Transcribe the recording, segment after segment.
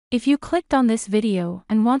If you clicked on this video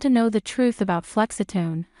and want to know the truth about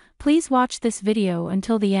Flexotone, please watch this video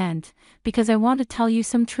until the end, because I want to tell you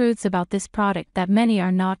some truths about this product that many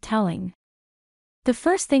are not telling. The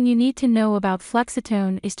first thing you need to know about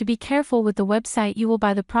Flexotone is to be careful with the website you will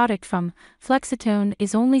buy the product from. Flexotone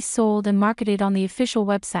is only sold and marketed on the official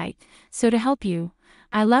website, so to help you,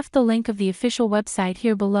 I left the link of the official website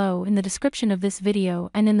here below in the description of this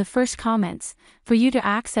video and in the first comments, for you to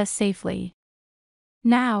access safely.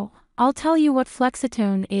 Now, I'll tell you what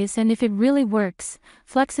Flexotone is and if it really works.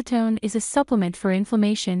 Flexotone is a supplement for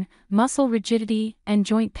inflammation, muscle rigidity, and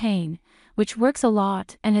joint pain, which works a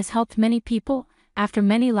lot and has helped many people. After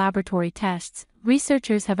many laboratory tests,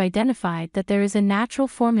 researchers have identified that there is a natural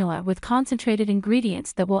formula with concentrated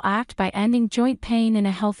ingredients that will act by ending joint pain in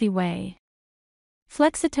a healthy way.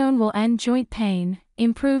 Flexotone will end joint pain,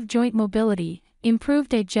 improve joint mobility, improve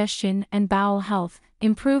digestion and bowel health,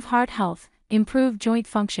 improve heart health, improve joint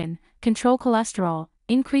function, control cholesterol,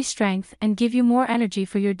 increase strength, and give you more energy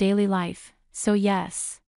for your daily life. So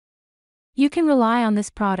yes, you can rely on this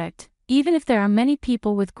product, even if there are many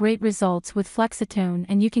people with great results with Flexotone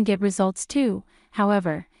and you can get results too.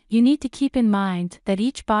 However, you need to keep in mind that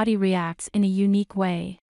each body reacts in a unique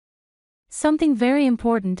way. Something very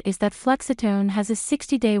important is that Flexotone has a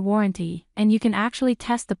 60-day warranty, and you can actually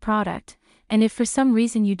test the product, and if for some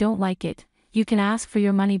reason you don't like it, you can ask for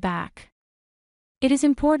your money back. It is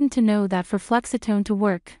important to know that for Flexotone to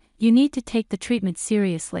work, you need to take the treatment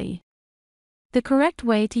seriously. The correct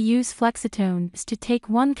way to use Flexotone is to take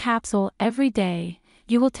one capsule every day.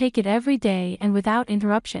 You will take it every day and without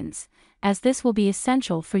interruptions, as this will be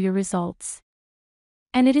essential for your results.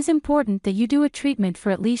 And it is important that you do a treatment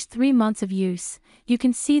for at least 3 months of use. You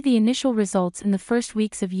can see the initial results in the first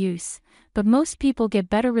weeks of use, but most people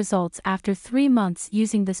get better results after 3 months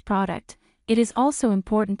using this product. It is also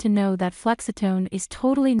important to know that Flexotone is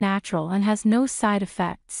totally natural and has no side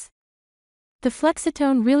effects. The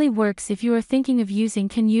Flexotone Really Works if you are thinking of using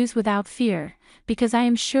can use without fear, because I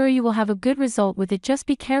am sure you will have a good result with it. Just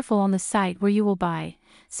be careful on the site where you will buy,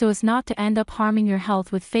 so as not to end up harming your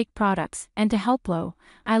health with fake products. And to help low,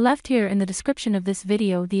 I left here in the description of this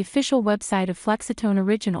video the official website of Flexotone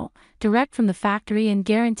Original, direct from the factory and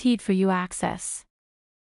guaranteed for you access.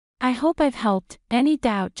 I hope I've helped. Any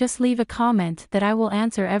doubt, just leave a comment that I will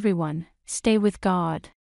answer everyone. Stay with God.